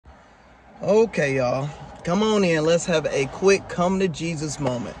Okay, y'all, come on in. Let's have a quick come to Jesus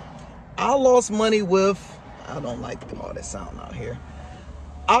moment. I lost money with, I don't like all that sound out here.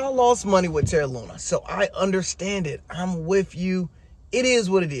 I lost money with Terra Luna, so I understand it. I'm with you. It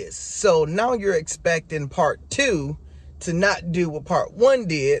is what it is. So now you're expecting part 2 to not do what part 1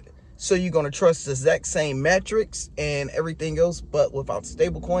 did. So you're going to trust the exact same metrics and everything else, but without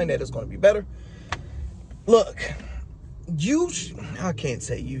stablecoin, that is going to be better. Look. I can't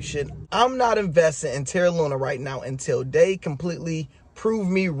say you should. I'm not investing in Terra Luna right now until they completely prove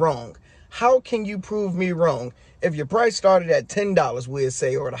me wrong. How can you prove me wrong? If your price started at $10, we'd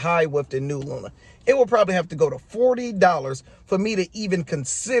say, or the high with the new Luna, it will probably have to go to $40 for me to even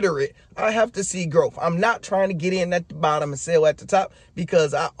consider it. I have to see growth. I'm not trying to get in at the bottom and sell at the top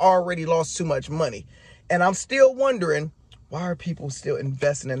because I already lost too much money. And I'm still wondering, why are people still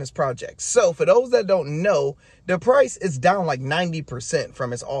investing in this project? So for those that don't know, the price is down like 90%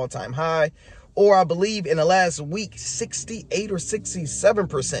 from its all-time high, or I believe in the last week, 68 or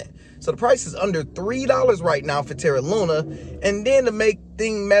 67%. So the price is under $3 right now for Terra Luna. And then to make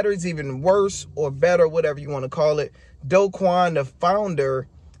things matters even worse or better, whatever you want to call it, Do Kwon, the founder,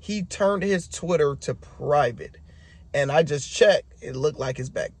 he turned his Twitter to private. And I just checked. It looked like it's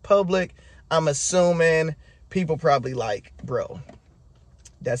back public. I'm assuming people probably like, bro,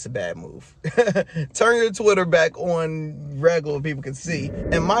 that's a bad move. Turn your Twitter back on regular, people can see.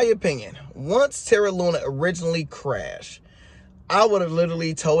 In my opinion, once Terra Luna originally crashed, I would have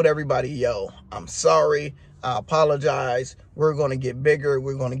literally told everybody, yo, I'm sorry, I apologize, we're going to get bigger,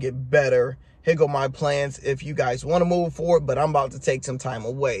 we're going to get better. Here go my plans if you guys want to move forward, but I'm about to take some time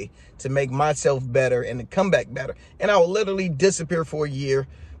away to make myself better and to come back better. And I will literally disappear for a year.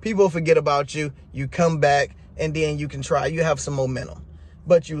 People forget about you, you come back, and then you can try. You have some momentum.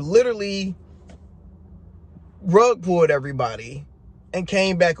 But you literally rug pulled everybody and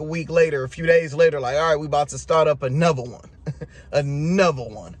came back a week later, a few days later, like, all right, we about to start up another one. Another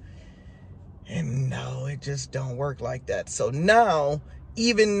one. And no, it just don't work like that. So now,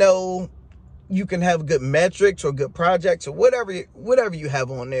 even though you can have good metrics or good projects or whatever you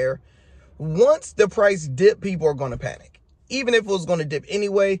have on there, once the price dip, people are going to panic. Even if it was going to dip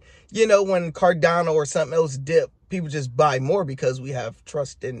anyway, you know, when Cardano or something else dip, people just buy more because we have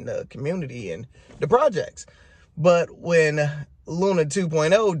trust in the community and the projects. But when Luna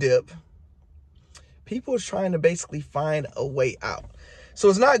 2.0 dip, people are trying to basically find a way out. So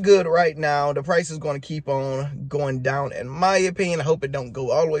it's not good right now. The price is going to keep on going down, in my opinion. I hope it don't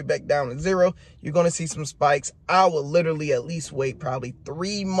go all the way back down to zero. You're going to see some spikes. I will literally at least wait probably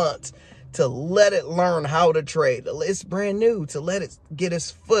 3 months to let it learn how to trade. It's brand new, to let it get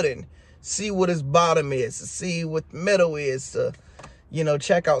its footing, see what its bottom is, to see what the middle is, to, you know,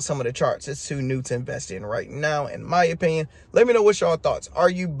 check out some of the charts. It's too new to invest in right now, in my opinion. Let me know what's your thoughts. Are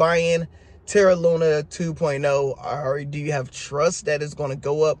you buying Terra Luna 2.0, or do you have trust that it's going to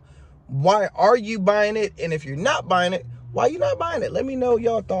go up? Why are you buying it? And if you're not buying it, why are you not buying it? Let me know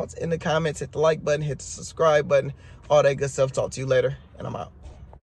your thoughts in the comments. Hit the like button, hit the subscribe button, all that good stuff. Talk to you later, and I'm out.